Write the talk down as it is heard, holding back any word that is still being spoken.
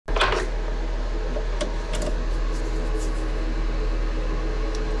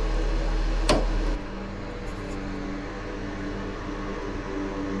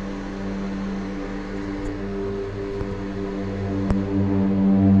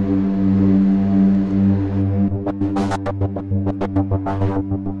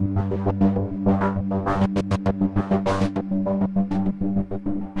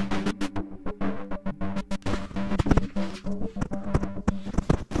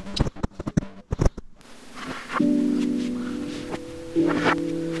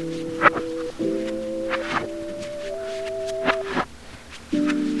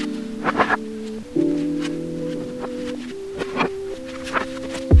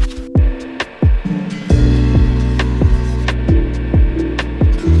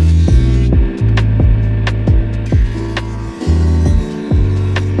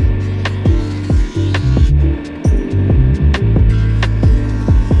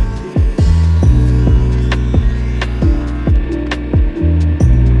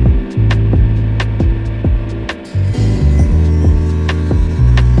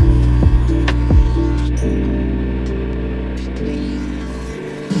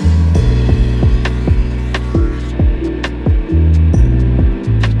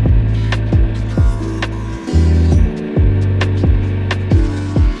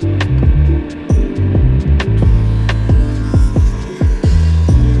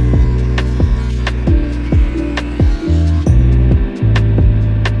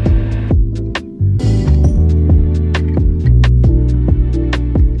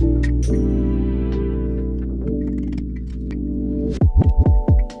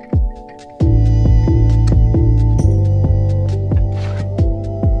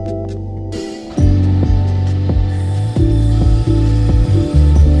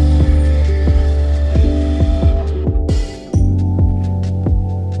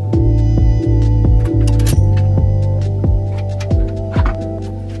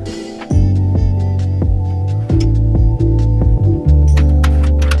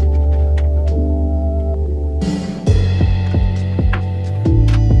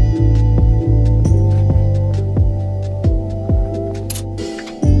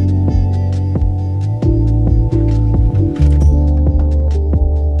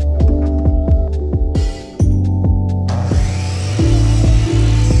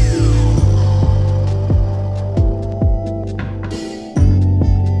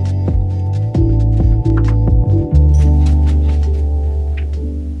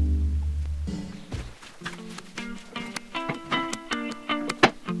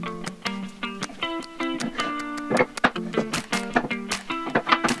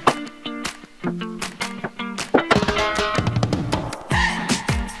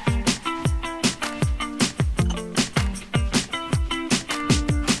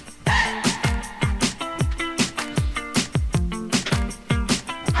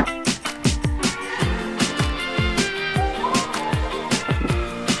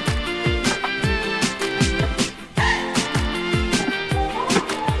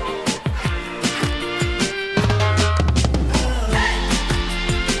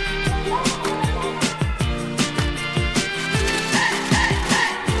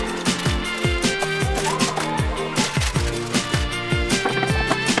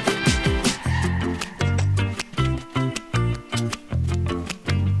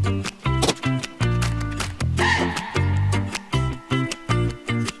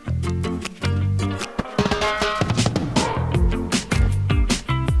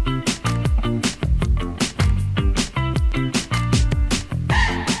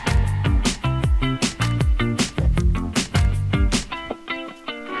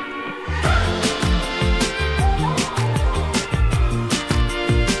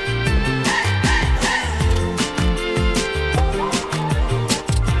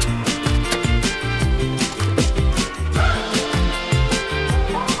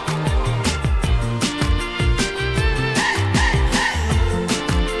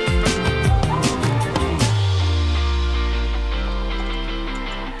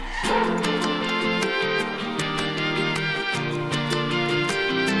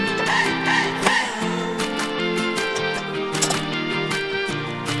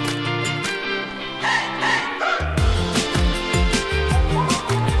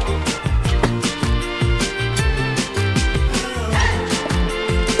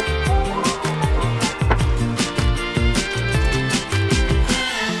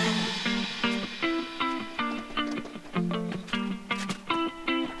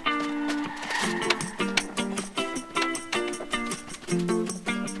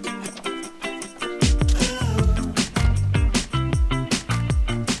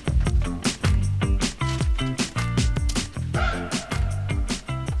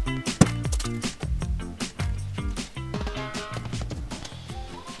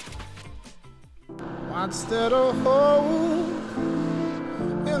Instead of hope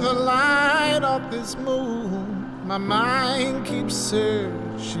in the light of this moon, my mind keeps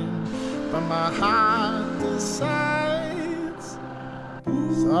searching, but my heart decides.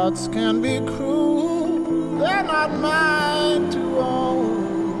 Thoughts can be cruel, they're not mine to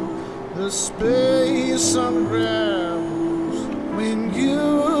own. The space unravels when you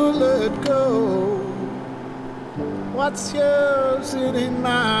let go. What's yours, it ain't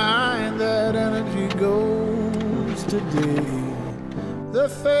mine. That energy goes today. The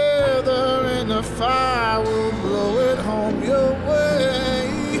feather in the fire will blow it home your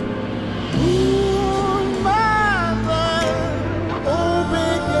way. Ooh, mother,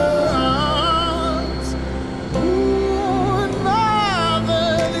 open your arms. Ooh,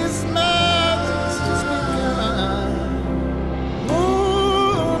 mother, this magic's just begun.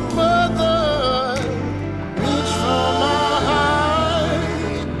 Ooh, mother, reach for my heart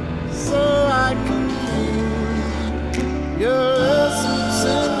so I can feel your essence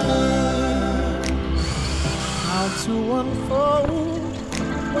in me. How to unfold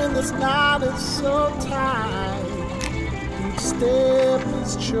when this knot is so tight. Each step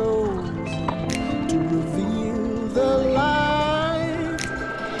is chosen to reveal the light.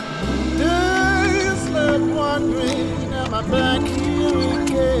 Days left wondering, am I back here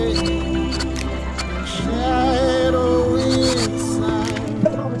again? Shadow inside,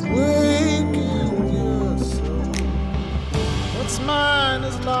 waking your soul. What's mine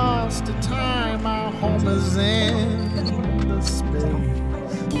is lost to time, our home is in the space.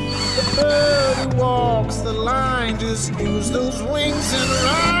 The bird who walks the line, just use those wings and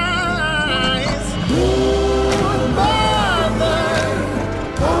rise. Ooh, mother,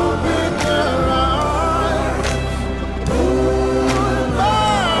 open your arms. Ooh,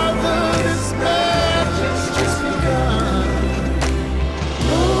 mother, this magic's just begun.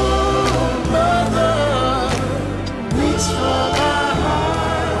 Ooh, mother, reach for my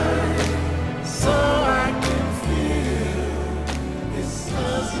heart so I can feel its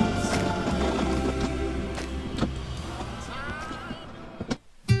essence in me.